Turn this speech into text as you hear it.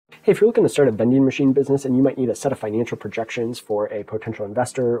Hey, if you're looking to start a vending machine business and you might need a set of financial projections for a potential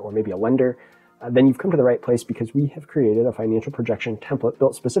investor or maybe a lender, then you've come to the right place because we have created a financial projection template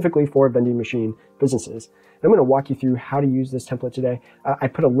built specifically for vending machine businesses. And I'm going to walk you through how to use this template today. I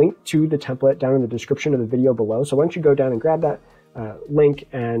put a link to the template down in the description of the video below. So why don't you go down and grab that link,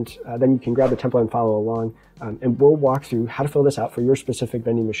 and then you can grab the template and follow along. And we'll walk through how to fill this out for your specific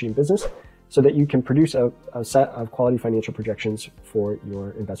vending machine business so that you can produce a set of quality financial projections for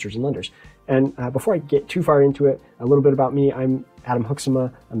your investors and lenders. And before I get too far into it, a little bit about me. I'm Adam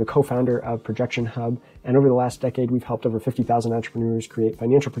Hoeksema. I'm the co-founder of Projection Hub. And over the last decade, we've helped over 50,000 entrepreneurs create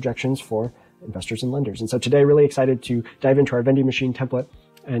financial projections for investors and lenders. And so today, really excited to dive into our vending machine template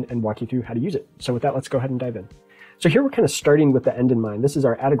and walk you through how to use it. So with that, let's go ahead and dive in. So here we're kind of starting with the end in mind. This is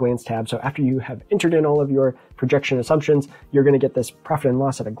our at a glance tab. So after you have entered in all of your projection assumptions, you're going to get this profit and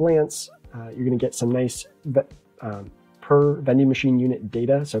loss at a glance. You're going to get some nice per vending machine unit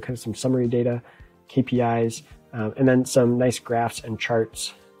data. So kind of some summary data, KPIs, and then some nice graphs and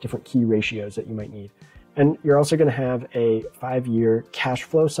charts, different key ratios that you might need. And you're also going to have a 5-year cash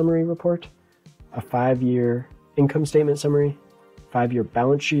flow summary report, a 5-year income statement summary, 5-year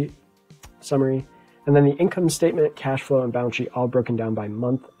balance sheet summary, and then the income statement, cash flow, and balance sheet all broken down by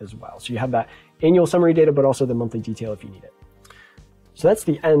month as well. So you have that annual summary data, but also the monthly detail if you need it. So that's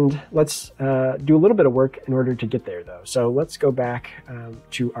the end. Let's do a little bit of work in order to get there, though. So let's go back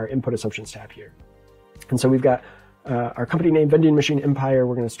to our input assumptions tab here. And so we've got our company name, Vending Machine Empire.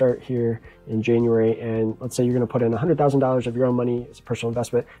 We're going to start here in January. And let's say you're going to put in $100,000 of your own money as a personal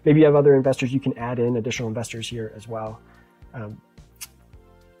investment. Maybe you have other investors. You can add in additional investors here as well.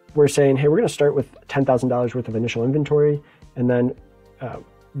 We're saying, hey, we're going to start with $10,000 worth of initial inventory, and then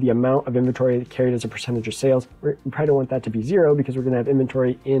the amount of inventory carried as a percentage of sales. We probably don't want that to be 0 because we're going to have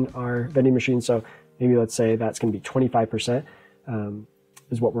inventory in our vending machine. So maybe let's say that's going to be 25%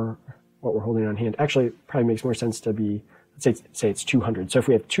 is what we're holding on hand. Actually, it probably makes more sense to be, let's say it's 200. So if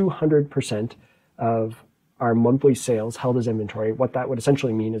we have 200% of our monthly sales held as inventory, what that would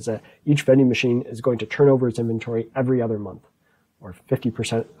essentially mean is that each vending machine is going to turn over its inventory every other month, or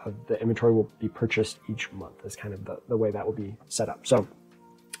 50% of the inventory will be purchased each month is kind of the way that will be set up. So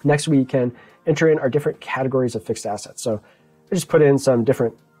next we can enter in our different categories of fixed assets. So I just put in some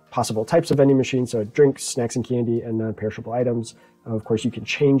different possible types of vending machines. So drinks, snacks and candy, and non-perishable items. Of course, you can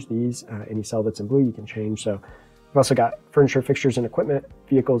change these. Any cell that's in blue, you can change. So we've also got furniture, fixtures and equipment,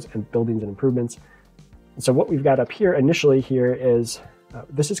 vehicles, and buildings and improvements. And so what we've got up here initially here is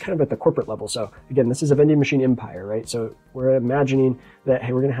this is kind of at the corporate level. So again, this is a vending machine empire, right? So we're imagining that,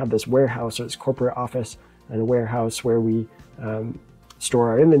 hey, we're going to have this warehouse, or this corporate office and a warehouse where we store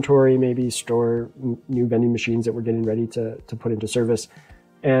our inventory, maybe store new vending machines that we're getting ready to put into service.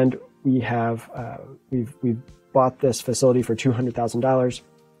 And we have, we've bought this facility for $200,000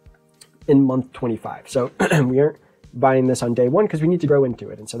 in month 25. So we aren't buying this on day 1 because we need to grow into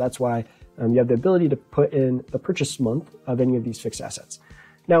it. And so that's why you have the ability to put in the purchase month of any of these fixed assets.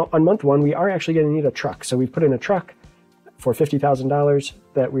 Now, on month 1, we are actually going to need a truck. So we've put in a truck for $50,000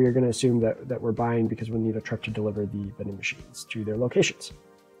 that we are going to assume that we're buying because we need a truck to deliver the vending machines to their locations.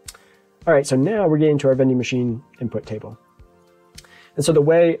 All right, so now we're getting to our vending machine input table. And so the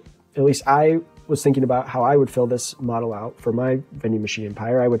way, at least I was thinking about how I would fill this model out for my vending machine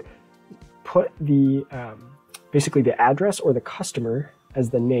empire, I would put the basically the address or the customer as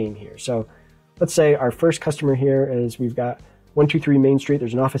the name here. So let's say our first customer here is, we've got 123 Main Street.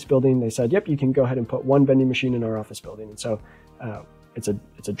 There's an office building. They said, yep, you can go ahead and put 1 vending machine in our office building. And so it's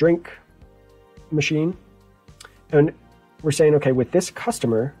a drink machine. And we're saying, okay, with this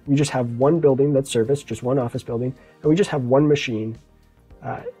customer, we just have 1 building that's serviced, just 1 office building, and we just have 1 machine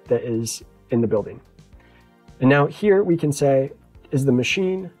that is in the building. And now here we can say, is the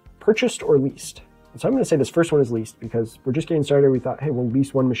machine purchased or leased? And so I'm going to say this first one is leased because we're just getting started. We thought, hey, we'll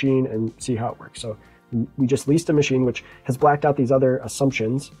lease 1 machine and see how it works. So we just leased a machine, which has blacked out these other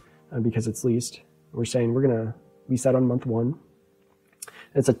assumptions because it's leased. We're saying we're going to lease that on month 1.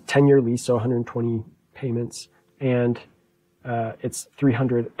 It's a 10-year lease, so 120 payments, and it's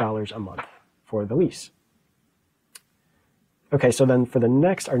 $300 a month for the lease. Okay, so then for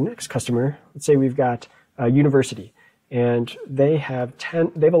our next customer, let's say we've got a university, and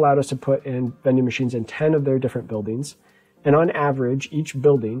they've allowed us to put in vending machines in 10 of their different buildings. And on average, each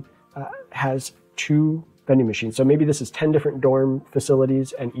building has 2 vending machines. So maybe this is 10 different dorm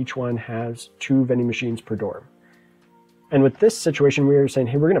facilities, and each one has 2 vending machines per dorm. And with this situation, we are saying,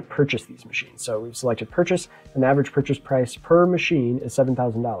 hey, we're going to purchase these machines. So we've selected purchase, and the average purchase price per machine is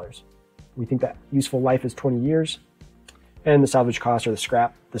 $7,000. We think that useful life is 20 years. And the salvage cost, or the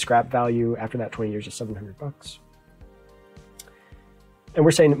scrap value after that 20 years is $700. And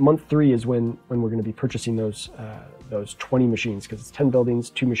we're saying month 3 is when we're going to be purchasing those 20 machines, because it's 10 buildings,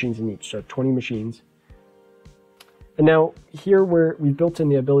 2 machines in each, so 20 machines. And now here we've built in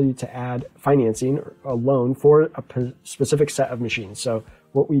the ability to add financing or a loan for a specific set of machines. So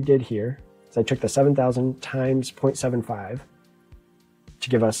what we did here is I took the 7,000 times 0.75 to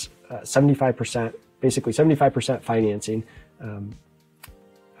give us 75%, basically 75% financing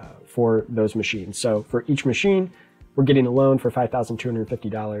for those machines. So for each machine, we're getting a loan for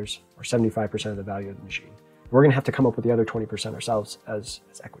 $5,250 or 75% of the value of the machine. We're going to have to come up with the other 20% ourselves as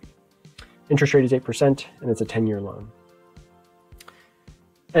equity. Interest rate is 8%, and it's a 10-year loan.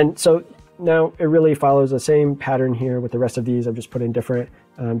 And so now it really follows the same pattern here with the rest of these. I've just put in different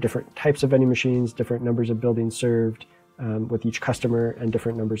types of vending machines, different numbers of buildings served with each customer, and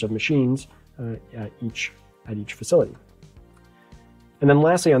different numbers of machines at each facility. And then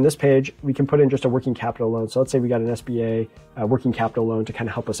lastly, on this page, we can put in just a working capital loan. So let's say we got an SBA working capital loan to kind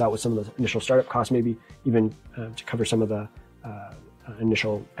of help us out with some of the initial startup costs, maybe even to cover some of the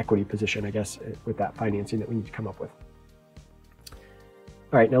initial equity position, I guess, with that financing that we need to come up with.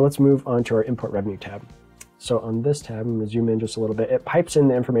 All right, now let's move on to our import revenue tab. So on this tab, I'm going to zoom in just a little bit. It pipes in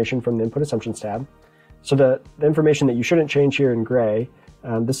the information from the input assumptions tab. So the information that you shouldn't change here in gray,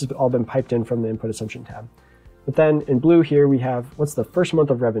 this has all been piped in from the input assumption tab. But then in blue here, we have what's the first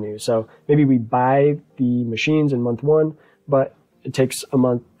month of revenue. So maybe we buy the machines in month 1, but it takes a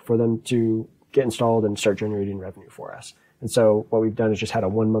month for them to get installed and start generating revenue for us. And so what we've done is just had a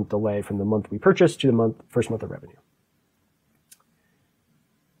 1-month delay from the month we purchased to the first month of revenue.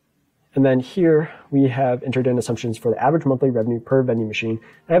 And then here we have entered in assumptions for the average monthly revenue per vending machine.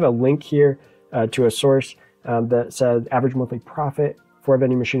 I have a link here to a source that says average monthly profit for a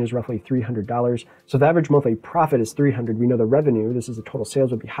vending machine is roughly $300. So the average monthly profit is $300. We know the revenue, this is the total sales,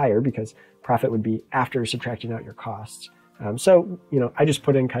 would be higher because profit would be after subtracting out your costs. So, I just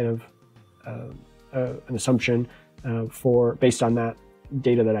put in kind of an assumption based on that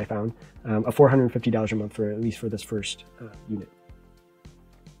data that I found, of $450 a month for at least for this first unit.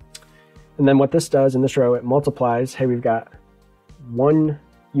 And then what this does in this row, it multiplies. Hey, we've got 1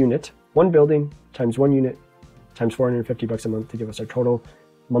 unit, 1 building times 1 unit times $450 a month to give us our total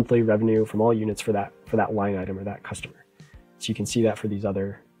monthly revenue from all units for that line item or that customer. So you can see that for these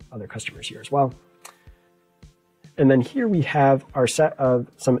other customers here as well. And then here we have our set of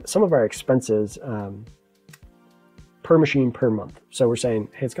some of our expenses per machine per month. So we're saying,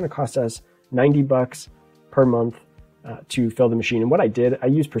 hey, it's going to cost us $90 per month to fill the machine. And what I did, I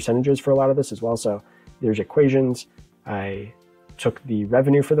used percentages for a lot of this as well. So there's equations. I took the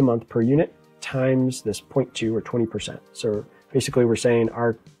revenue for the month per unit times this 0.2 or 20%. So basically we're saying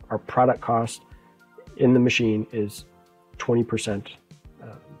our product cost in the machine is 20%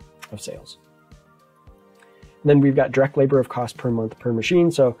 of sales. And then we've got direct labor of cost per month per machine.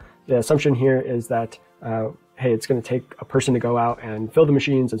 So the assumption here is that, hey, it's going to take a person to go out and fill the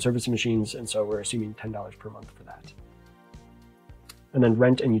machines and service the machines. And so we're assuming $10 per month for that. And then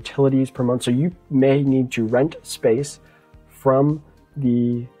rent and utilities per month. So you may need to rent space from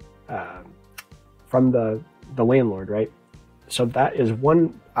the landlord, right? So that is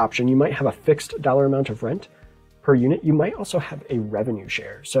one option. You might have a fixed dollar amount of rent per unit. You might also have a revenue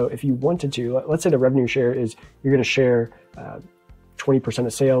share. So if you wanted to, let's say the revenue share is you're going to share 20%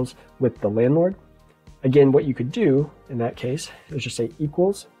 of sales with the landlord. Again, what you could do in that case is just say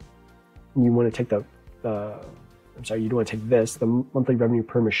equals, and you want to take you don't want to take this, the monthly revenue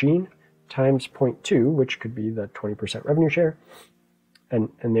per machine times 0.2, which could be the 20% revenue share. And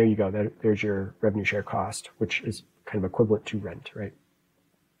there you go. There's your revenue share cost, which is kind of equivalent to rent, right?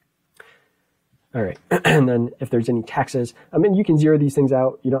 All right. And then if there's any taxes, you can zero these things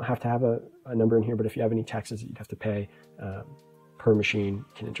out. You don't have to have a number in here, but if you have any taxes that you'd have to pay per machine,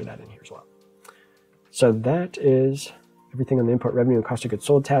 you can enter that in here as well. So that is everything on the import revenue and cost of goods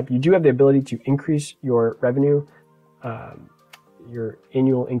sold tab. You do have the ability to increase your revenue, your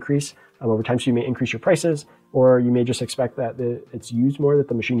annual increase over time. So you may increase your prices, or you may just expect that it's used more, that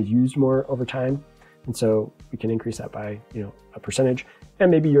the machine is used more over time. And so we can increase that by, a percentage,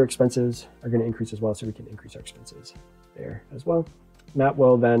 and maybe your expenses are going to increase as well. So we can increase our expenses there as well. And that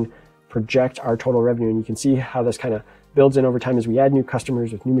will then project our total revenue. And you can see how this kind of builds in over time as we add new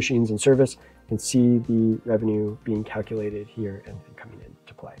customers with new machines and service. You can see the revenue being calculated here and coming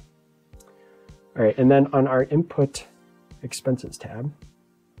into play. All right. And then on our input expenses tab,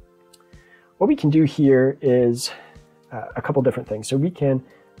 what we can do here is a couple different things. So we can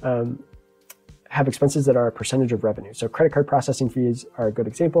have expenses that are a percentage of revenue. So credit card processing fees are a good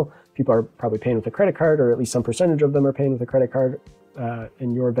example. People are probably paying with a credit card, or at least some percentage of them are paying with a credit card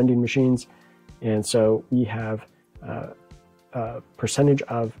in your vending machines. And so we have percentage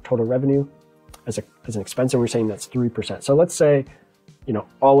of total revenue as an expense, and we're saying that's 3%. So let's say,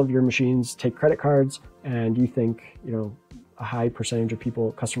 all of your machines take credit cards, and you think, a high percentage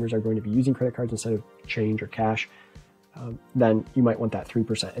of customers are going to be using credit cards instead of change or cash, then you might want that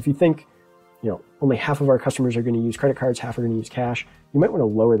 3%. If you think, only half of our customers are going to use credit cards, half are going to use cash, you might want to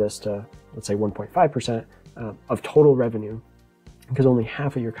lower this to, let's say, 1.5% of total revenue, because only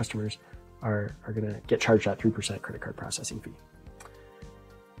half of your customers are going to get charged that 3% credit card processing fee.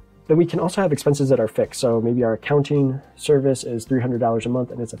 Then we can also have expenses that are fixed. So maybe our accounting service is $300 a month,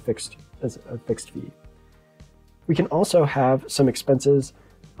 and it's a fixed fee. We can also have some expenses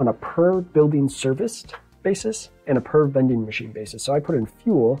on a per building serviced basis and a per vending machine basis. So I put in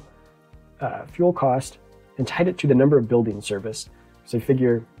fuel cost and tied it to the number of buildings serviced. So you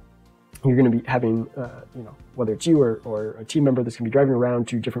figure you're going to be having, whether it's you or a team member that's going to be driving around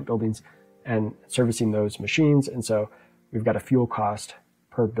to different buildings and servicing those machines. And so we've got a fuel cost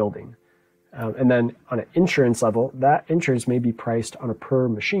per building. And then on an insurance level, that insurance may be priced on a per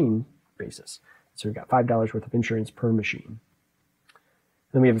machine basis. So we've got $5 worth of insurance per machine.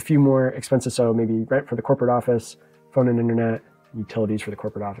 Then we have a few more expenses. So maybe rent for the corporate office, phone and internet, utilities for the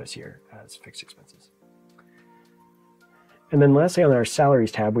corporate office here as fixed expenses. And then lastly, on our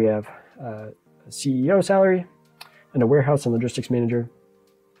salaries tab, we have a CEO salary and a warehouse and logistics manager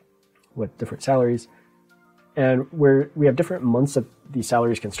with different salaries. And we have different months that these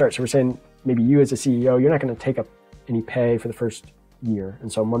salaries can start. So we're saying maybe you as a CEO, you're not going to take up any pay for the first year.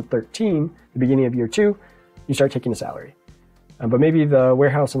 And so month 13, the beginning of year 2, you start taking a salary. But maybe the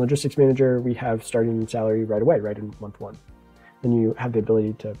warehouse and logistics manager, we have starting salary right away, right in month 1. Then you have the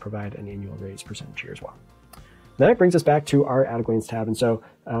ability to provide an annual raise percentage here as well. Then it brings us back to our at a glance tab. And so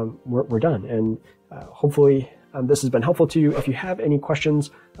we're done. And hopefully this has been helpful to you. If you have any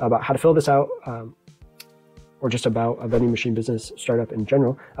questions about how to fill this out, or just about a vending machine business startup in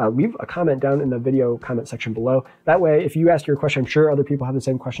general, leave a comment down in the video comment section below. That way, if you ask your question, I'm sure other people have the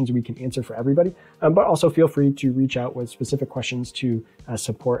same questions and we can answer for everybody. But also feel free to reach out with specific questions to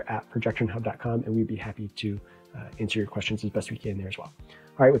support@projectionhub.com, and we'd be happy to answer your questions as best we can there as well.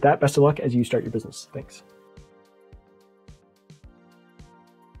 All right, with that, best of luck as you start your business. Thanks.